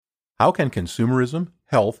How can consumerism,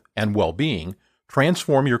 health, and well-being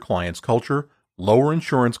transform your client's culture, lower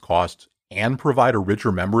insurance costs, and provide a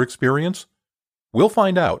richer member experience? We'll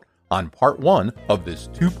find out on part 1 of this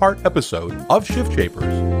 2-part episode of ShiftShapers.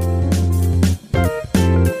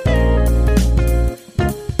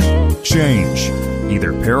 Change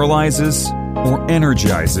either paralyzes or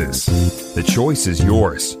energizes. The choice is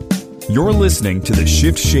yours. You're listening to the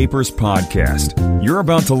ShiftShapers podcast. You're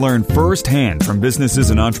about to learn firsthand from businesses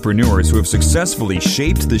and entrepreneurs who have successfully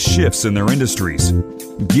shaped the shifts in their industries.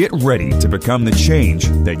 Get ready to become the change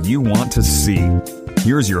that you want to see.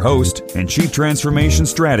 Here's your host and Chief Transformation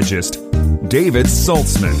Strategist, David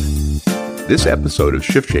Saltzman. This episode of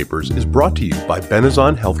ShiftShapers is brought to you by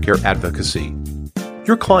Benezon Healthcare Advocacy.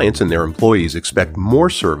 Your clients and their employees expect more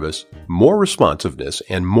service, more responsiveness,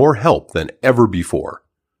 and more help than ever before.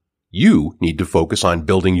 You need to focus on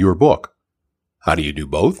building your book. How do you do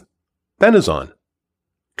both? Benezon.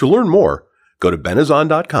 To learn more, go to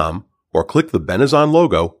benezon.com or click the Benezon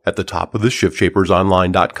logo at the top of the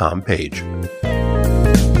ShiftShapersOnline.com page.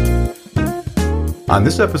 On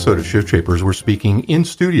this episode of ShiftShapers, we're speaking in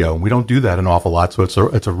studio. We don't do that an awful lot, so it's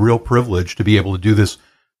a real privilege to be able to do this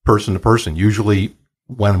person to person. Usually,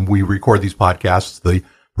 when we record these podcasts, the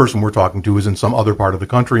person we're talking to is in some other part of the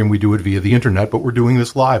country, and we do it via the internet, but we're doing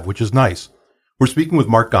this live, which is nice. We're speaking with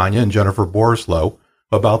Mark Gaunya and Jennifer Borislow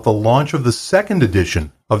about the launch of the second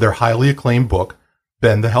edition of their highly acclaimed book,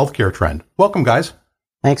 Bend the Healthcare Trend. Welcome, guys.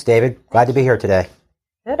 Thanks, David. Glad to be here today.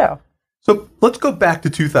 Ditto. So let's go back to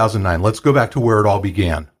 2009. Let's go back to where it all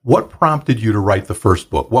began. What prompted you to write the first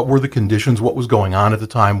book? What were the conditions? What was going on at the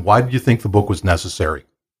time? Why did you think the book was necessary?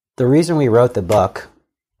 The reason we wrote the book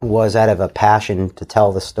was out of a passion to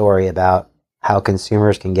tell the story about how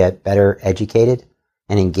consumers can get better educated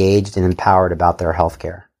and engaged and empowered about their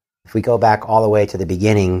healthcare. If we go back all the way to the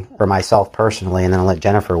beginning, for myself personally, and then I'll let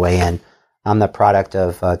Jennifer weigh in, I'm the product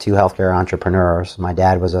of two healthcare entrepreneurs. My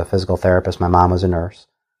dad was a physical therapist. My mom was a nurse.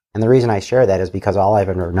 And the reason I share that is because all I've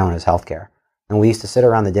ever known is healthcare. And we used to sit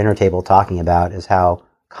around the dinner table talking about is how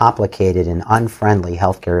complicated and unfriendly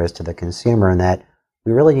healthcare is to the consumer, and that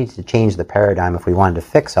we really needed to change the paradigm. If we wanted to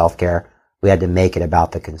fix healthcare, we had to make it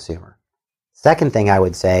about the consumer. Second thing I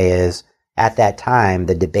would say is, at that time,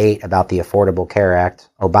 the debate about the Affordable Care Act,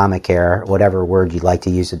 Obamacare, whatever word you'd like to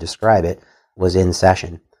use to describe it, was in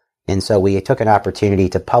session. And so we took an opportunity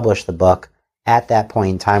to publish the book at that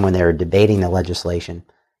point in time when they were debating the legislation.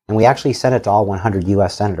 And we actually sent it to all 100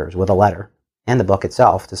 U.S. senators with a letter and the book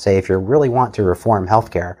itself to say, if you really want to reform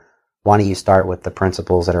healthcare, why don't you start with the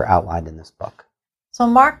principles that are outlined in this book? So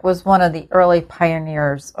Mark was one of the early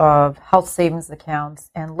pioneers of health savings accounts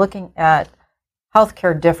and looking at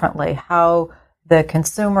healthcare differently, how the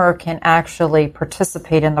consumer can actually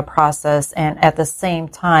participate in the process and at the same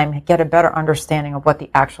time get a better understanding of what the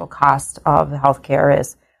actual cost of the healthcare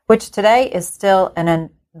is, which today is still an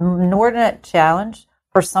inordinate challenge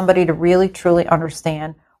for somebody to really truly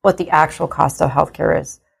understand what the actual cost of healthcare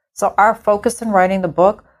is. So our focus in writing the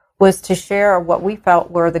book was to share what we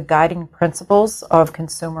felt were the guiding principles of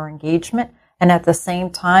consumer engagement, and at the same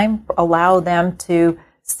time allow them to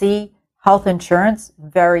see health insurance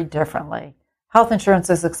very differently. Health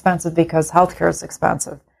insurance is expensive because healthcare is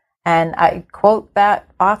expensive. And I quote that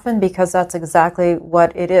often because that's exactly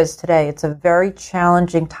what it is today. It's a very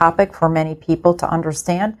challenging topic for many people to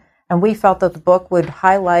understand, and we felt that the book would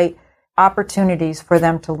highlight opportunities for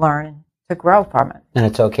them to learn, to grow from it. And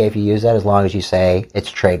it's okay if you use that as long as you say it's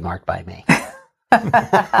trademarked by me.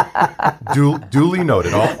 Duly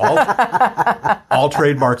noted. All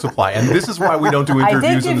trademarks apply. And this is why we don't do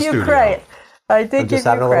interviews in the studio. I did give you credit. Just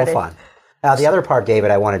having a little fun. Now, the other part,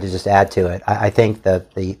 David, I wanted to just add to it. I think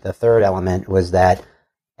that the third element was that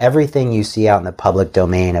everything you see out in the public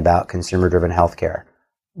domain about consumer-driven healthcare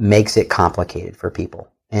makes it complicated for people.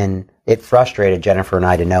 And it frustrated Jennifer and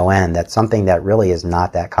I to no end that something that really is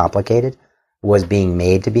not that complicated was being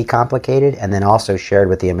made to be complicated, and then also shared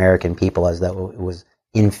with the American people as though it was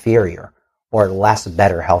inferior or less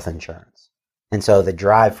better health insurance. And so the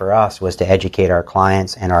drive for us was to educate our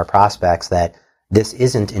clients and our prospects that this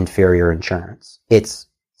isn't inferior insurance. It's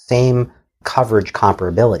same coverage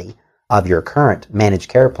comparability of your current managed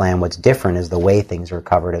care plan. What's different is the way things are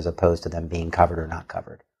covered as opposed to them being covered or not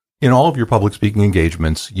covered. In all of your public speaking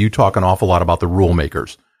engagements, you talk an awful lot about the rule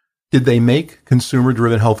makers. Did they make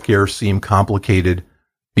consumer-driven healthcare seem complicated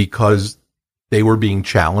because they were being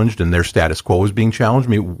challenged and their status quo was being challenged?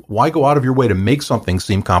 I mean, why go out of your way to make something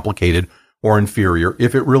seem complicated or inferior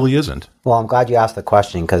if it really isn't? Well, I'm glad you asked the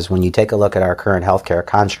question, because when you take a look at our current healthcare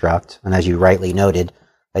construct, and as you rightly noted,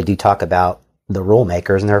 I do talk about the rule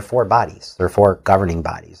makers, and there are four bodies. There are four governing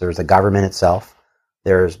bodies. There's the government itself,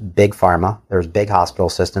 there's big pharma, there's big hospital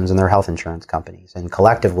systems, and there are health insurance companies. And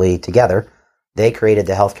collectively, together, they created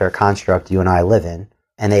the healthcare construct you and I live in,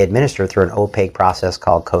 and they administer through an opaque process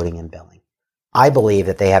called coding and billing. I believe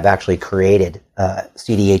that they have actually created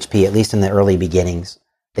CDHP, at least in the early beginnings.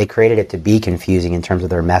 They created it to be confusing in terms of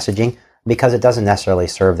their messaging because it doesn't necessarily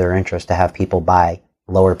serve their interest to have people buy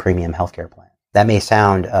lower premium healthcare plans. That may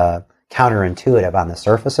sound counterintuitive on the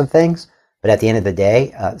surface of things, but at the end of the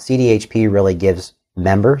day, CDHP really gives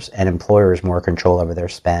members and employers more control over their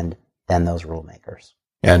spend than those rule makers.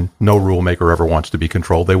 And no rule maker ever wants to be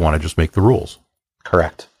controlled. They want to just make the rules.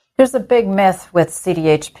 Correct. There's a big myth with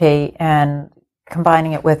CDHP and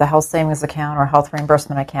combining it with a health savings account or health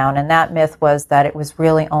reimbursement account. And that myth was that it was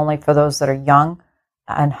really only for those that are young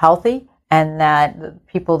and healthy, and that the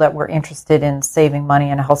people that were interested in saving money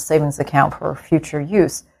in a health savings account for future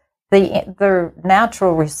use. The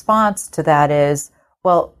natural response to that is,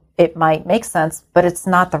 well, it might make sense, but it's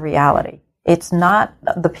not the reality. It's not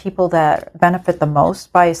the people that benefit the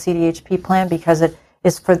most by a CDHP plan because it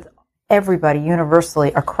is for everybody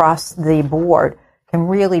universally across the board can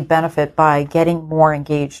really benefit by getting more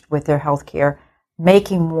engaged with their health care,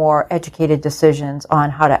 making more educated decisions on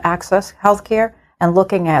how to access health care, and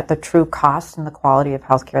looking at the true cost and the quality of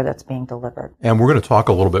healthcare that's being delivered. And we're going to talk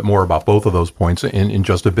a little bit more about both of those points in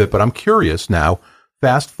just a bit, but I'm curious now,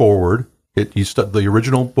 fast forward, the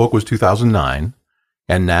original book was 2009,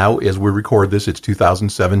 and now as we record this, it's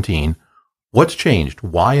 2017. What's changed?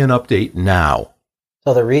 Why an update now?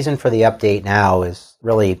 So the reason for the update now is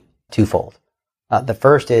really twofold. The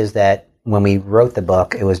first is that when we wrote the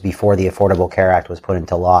book, it was before the Affordable Care Act was put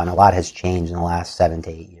into law, and a lot has changed in the last 7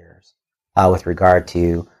 to 8 years. With regard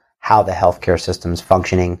to how the healthcare system's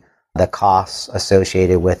functioning, the costs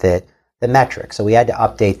associated with it, the metrics. So we had to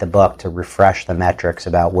update the book to refresh the metrics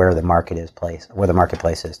about where the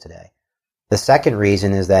marketplace is today. The second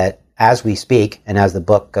reason is that as we speak, and as the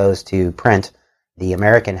book goes to print, the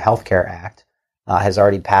American Health Care Act has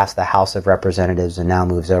already passed the House of Representatives and now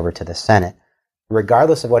moves over to the Senate.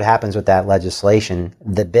 Regardless of what happens with that legislation,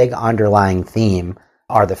 the big underlying theme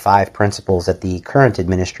are the 5 principles that the current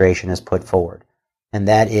administration has put forward. And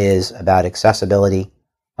that is about accessibility,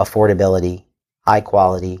 affordability, high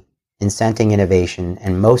quality, incenting innovation,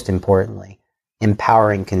 and most importantly,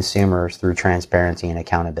 empowering consumers through transparency and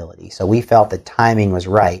accountability. So we felt the timing was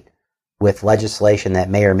right with legislation that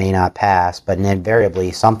may or may not pass, but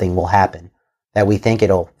invariably something will happen, that we think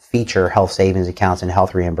it'll feature health savings accounts and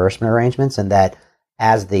health reimbursement arrangements, and that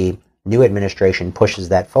as the new administration pushes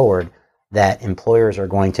that forward, that employers are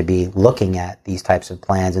going to be looking at these types of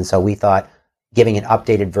plans. And so we thought giving an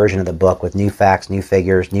updated version of the book with new facts, new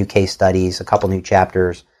figures, new case studies, a couple new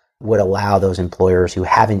chapters would allow those employers who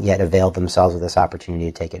haven't yet availed themselves of this opportunity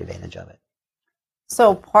to take advantage of it.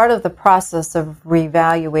 So part of the process of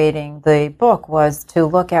reevaluating the book was to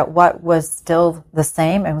look at what was still the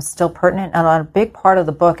same and was still pertinent. And a big part of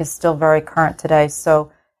the book is still very current today. So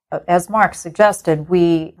as Mark suggested,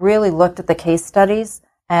 we really looked at the case studies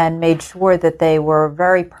and made sure that they were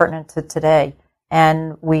very pertinent to today.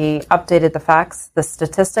 And we updated the facts, the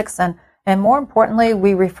statistics, and more importantly,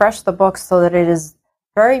 we refreshed the book so that it is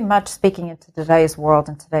very much speaking into today's world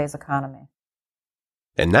and today's economy.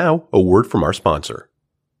 And now, a word from our sponsor.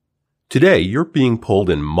 Today, you're being pulled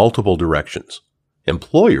in multiple directions.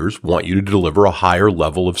 Employers want you to deliver a higher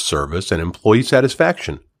level of service and employee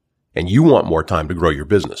satisfaction, and you want more time to grow your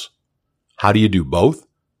business. How do you do both?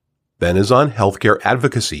 Benezon Healthcare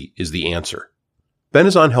Advocacy is the answer.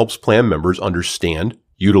 Benezon helps plan members understand,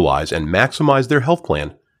 utilize, and maximize their health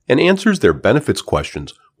plan and answers their benefits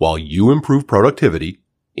questions while you improve productivity,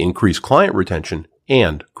 increase client retention,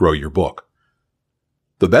 and grow your book.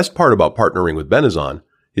 The best part about partnering with Benezon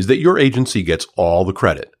is that your agency gets all the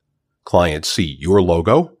credit. Clients see your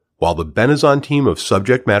logo, while the Benezon team of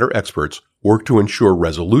subject matter experts work to ensure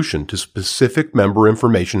resolution to specific member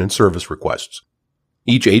information and service requests.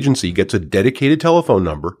 Each agency gets a dedicated telephone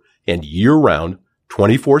number and year-round,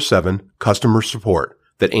 24/7 customer support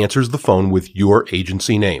that answers the phone with your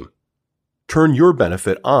agency name. Turn your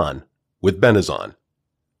benefit on with Benezon.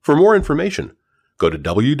 For more information, go to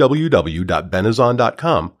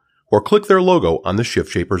www.benezon.com or click their logo on the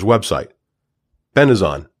ShiftShapers website.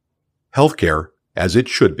 Benezon, healthcare as it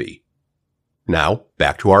should be. Now,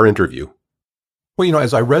 back to our interview. Well,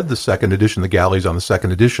 as I read the second edition, the galleys on the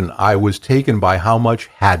second edition, I was taken by how much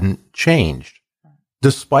hadn't changed,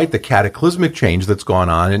 despite the cataclysmic change that's gone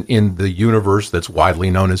on in the universe that's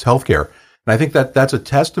widely known as healthcare. And I think that that's a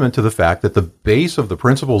testament to the fact that the base of the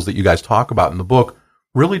principles that you guys talk about in the book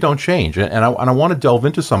really don't change. And I want to delve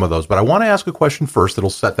into some of those, but I want to ask a question first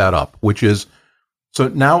that'll set that up, which is, So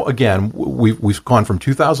now, again, we've gone from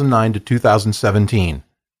 2009 to 2017.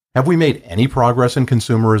 Have we made any progress in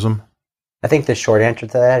consumerism? I think the short answer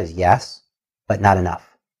to that is yes, but not enough.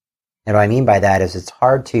 And what I mean by that is it's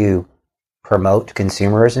hard to promote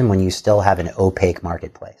consumerism when you still have an opaque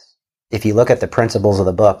marketplace. If you look at the principles of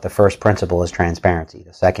the book, the first principle is transparency.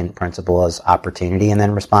 The second principle is opportunity and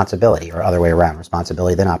then responsibility, or other way around,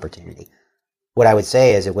 responsibility then opportunity. What I would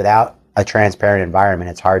say is that without a transparent environment,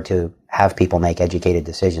 it's hard to have people make educated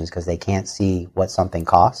decisions because they can't see what something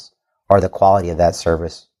costs or the quality of that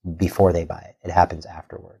service before they buy it. It happens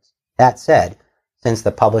afterwards. That said, since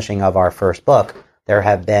the publishing of our first book,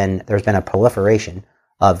 there's been a proliferation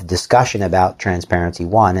of discussion about transparency,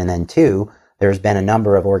 one, and then two, there's been a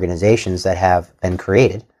number of organizations that have been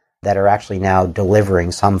created that are actually now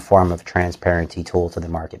delivering some form of transparency tool to the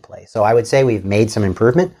marketplace. So I would say we've made some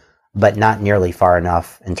improvement, but not nearly far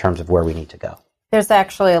enough in terms of where we need to go. There's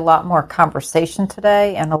actually a lot more conversation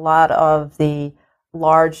today, and a lot of the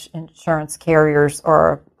large insurance carriers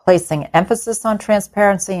are placing emphasis on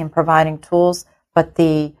transparency and providing tools, but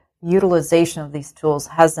the utilization of these tools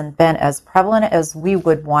hasn't been as prevalent as we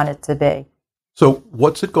would want it to be. So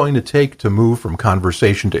what's it going to take to move from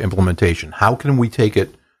conversation to implementation? How can we take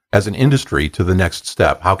it as an industry to the next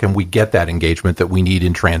step? How can we get that engagement that we need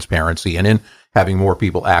in transparency and in having more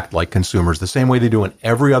people act like consumers the same way they do in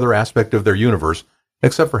every other aspect of their universe,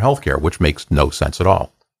 except for healthcare, which makes no sense at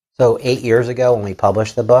all? So 8 years ago when we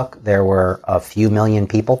published the book, there were a few million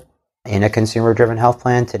people in a consumer-driven health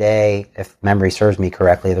plan. Today, if memory serves me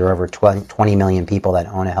correctly, there are over 20 million people that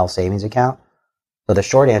own a health savings account. So the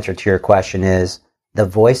short answer to your question is the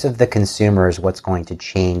voice of the consumer is what's going to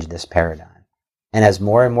change this paradigm. And as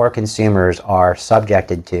more and more consumers are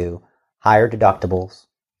subjected to higher deductibles,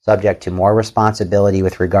 subject to more responsibility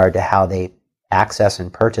with regard to how they access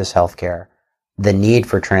and purchase healthcare, the need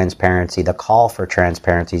for transparency, the call for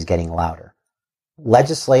transparency is getting louder.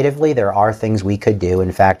 Legislatively, there are things we could do.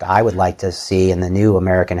 In fact, I would like to see in the new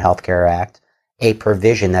American Health Care Act a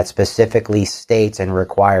provision that specifically states and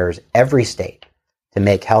requires every state to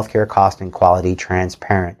make healthcare cost and quality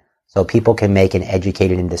transparent so people can make an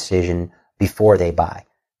educated decision before they buy.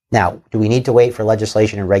 Now, do we need to wait for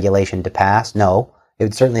legislation and regulation to pass? No. It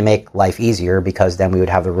would certainly make life easier because then we would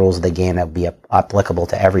have the rules of the game that would be applicable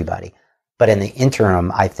to everybody. But in the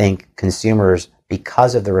interim, I think consumers,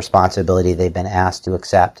 because of the responsibility they've been asked to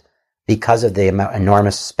accept, because of the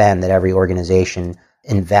enormous spend that every organization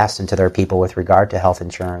invests into their people with regard to health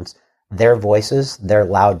insurance, their voices, their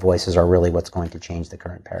loud voices are really what's going to change the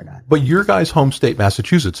current paradigm. But your guys' home state,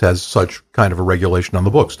 Massachusetts, has such kind of a regulation on the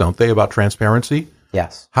books, don't they, about transparency?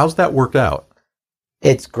 Yes. How's that worked out?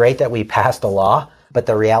 It's great that we passed a law, but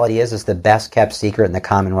the reality is it's the best kept secret in the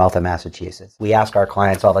Commonwealth of Massachusetts. We ask our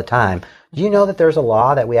clients all the time, do you know that there's a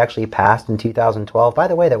law that we actually passed in 2012, by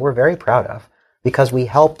the way, that we're very proud of, because we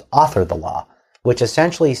helped author the law, which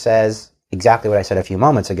essentially says exactly what I said a few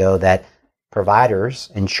moments ago, that providers,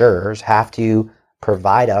 insurers, have to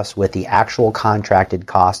provide us with the actual contracted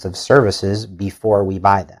cost of services before we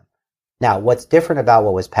buy them. Now, what's different about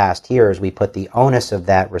what was passed here is we put the onus of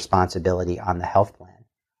that responsibility on the health plan,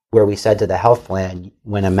 where we said to the health plan,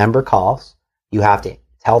 when a member calls, you have to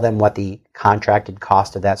tell them what the contracted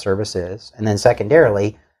cost of that service is. And then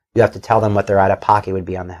secondarily, you have to tell them what their out-of-pocket would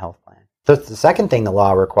be on the health plan. So the second thing the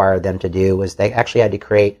law required them to do was they actually had to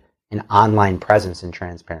create an online presence in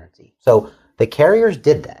transparency. So the carriers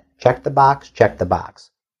did that. Check the box, check the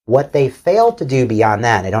box. What they failed to do beyond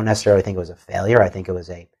that, I don't necessarily think it was a failure, I think it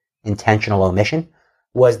was a intentional omission,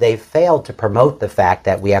 was they failed to promote the fact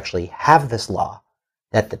that we actually have this law,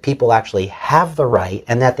 that the people actually have the right,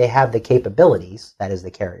 and that they have the capabilities, that is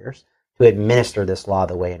the carriers, to administer this law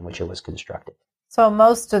the way in which it was constructed. So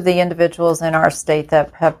most of the individuals in our state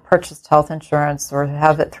that have purchased health insurance or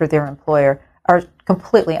have it through their employer are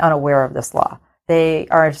completely unaware of this law. They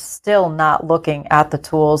are still not looking at the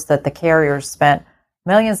tools that the carriers spent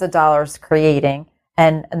millions of dollars creating,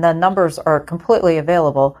 and the numbers are completely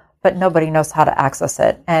available, but nobody knows how to access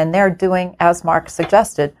it. And they're doing, as Mark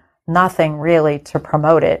suggested, nothing really to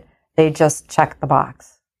promote it. They just check the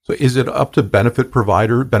box. So is it up to benefit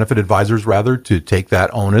advisors rather, to take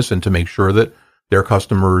that onus and to make sure that their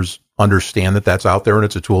customers understand that that's out there and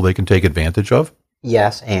it's a tool they can take advantage of?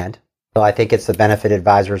 Yes, and so I think it's the benefit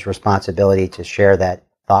advisor's responsibility to share that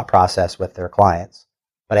thought process with their clients.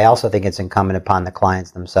 But I also think it's incumbent upon the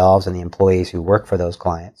clients themselves and the employees who work for those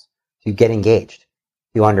clients to get engaged,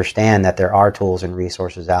 to understand that there are tools and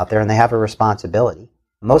resources out there and they have a responsibility.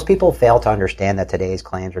 Most people fail to understand that today's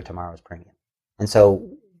claims are tomorrow's premium. And so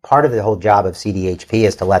part of the whole job of CDHP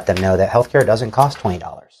is to let them know that healthcare doesn't cost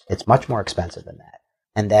 $20. It's much more expensive than that.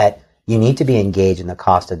 And that You need to be engaged in the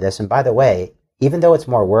cost of this. And by the way, even though it's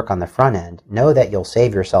more work on the front end, know that you'll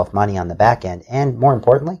save yourself money on the back end. And more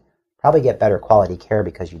importantly, probably get better quality care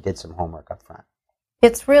because you did some homework up front.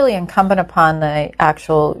 It's really incumbent upon the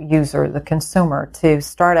actual user, the consumer, to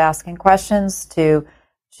start asking questions, to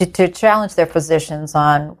challenge their physicians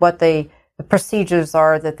on what the procedures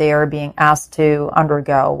are that they are being asked to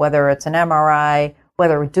undergo, whether it's an MRI,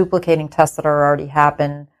 whether duplicating tests that are already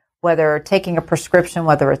happened, whether taking a prescription,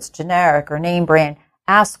 whether it's generic or name brand.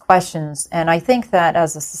 Ask questions. And I think that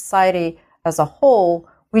as a society as a whole,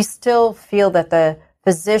 we still feel that the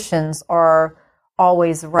physicians are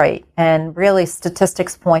always right. And really,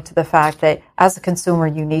 statistics point to the fact that as a consumer,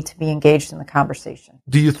 you need to be engaged in the conversation.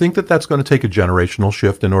 Do you think that that's going to take a generational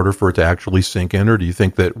shift in order for it to actually sink in? Or do you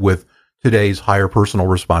think that with today's higher personal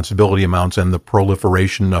responsibility amounts and the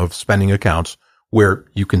proliferation of spending accounts where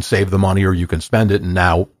you can save the money or you can spend it and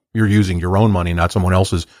now you're using your own money, not someone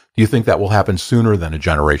else's, do you think that will happen sooner than a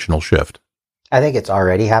generational shift? I think it's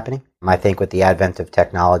already happening. I think with the advent of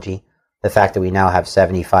technology, the fact that we now have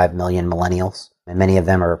 75 million millennials, and many of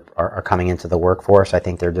them are coming into the workforce, I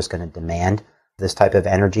think they're just going to demand this type of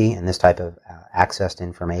energy and this type of access to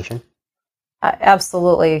information. I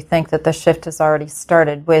absolutely think that the shift has already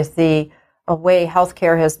started with the way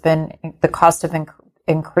healthcare has been, the cost of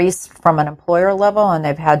increased from an employer level, and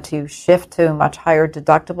they've had to shift to much higher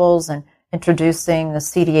deductibles and introducing the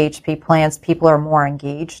CDHP plans. People are more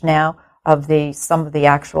engaged now of some of the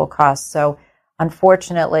actual costs. So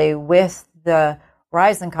unfortunately, with the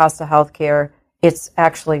rise in cost of healthcare, it's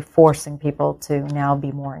actually forcing people to now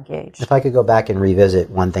be more engaged. If I could go back and revisit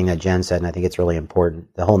one thing that Jen said, and I think it's really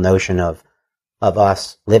important, the whole notion of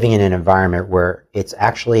us living in an environment where it's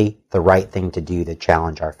actually the right thing to do to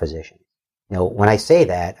challenge our physician. You know, when I say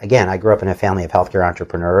that, again, I grew up in a family of healthcare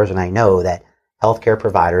entrepreneurs, and I know that healthcare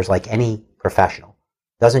providers, like any professional,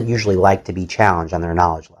 doesn't usually like to be challenged on their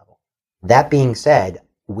knowledge level. That being said,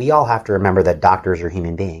 we all have to remember that doctors are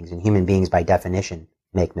human beings, and human beings by definition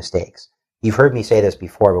make mistakes. You've heard me say this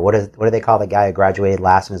before, but what do they call the guy who graduated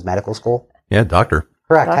last in his medical school? Yeah, doctor.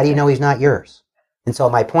 Correct. Doctor. How do you know he's not yours? And so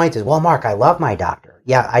my point is, well, Mark, I love my doctor.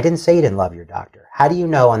 Yeah, I didn't say you didn't love your doctor. How do you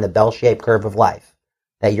know on the bell-shaped curve of life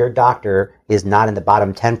that your doctor is not in the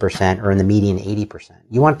bottom 10% or in the median 80%?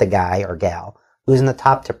 You want the guy or gal who's in the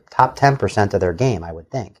top 10% of their game, I would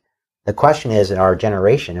think. The question is, in our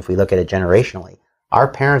generation, if we look at it generationally, our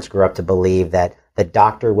parents grew up to believe that the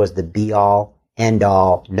doctor was the be-all,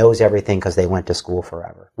 end-all, knows everything because they went to school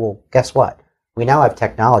forever. Well, guess what? We now have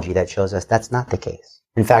technology that shows us that's not the case.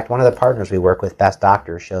 In fact, one of the partners we work with, Best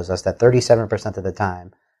Doctors, shows us that 37% of the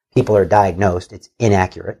time people are diagnosed, it's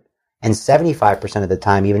inaccurate. And 75% of the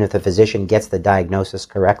time, even if the physician gets the diagnosis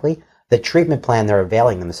correctly, the treatment plan they're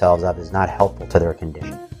availing themselves of is not helpful to their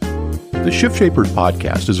condition. The ShiftShapers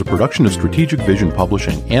podcast is a production of Strategic Vision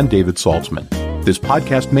Publishing and David Saltzman. This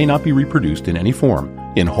podcast may not be reproduced in any form,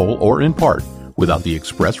 in whole or in part, without the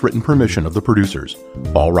express written permission of the producers.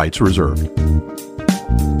 All rights reserved.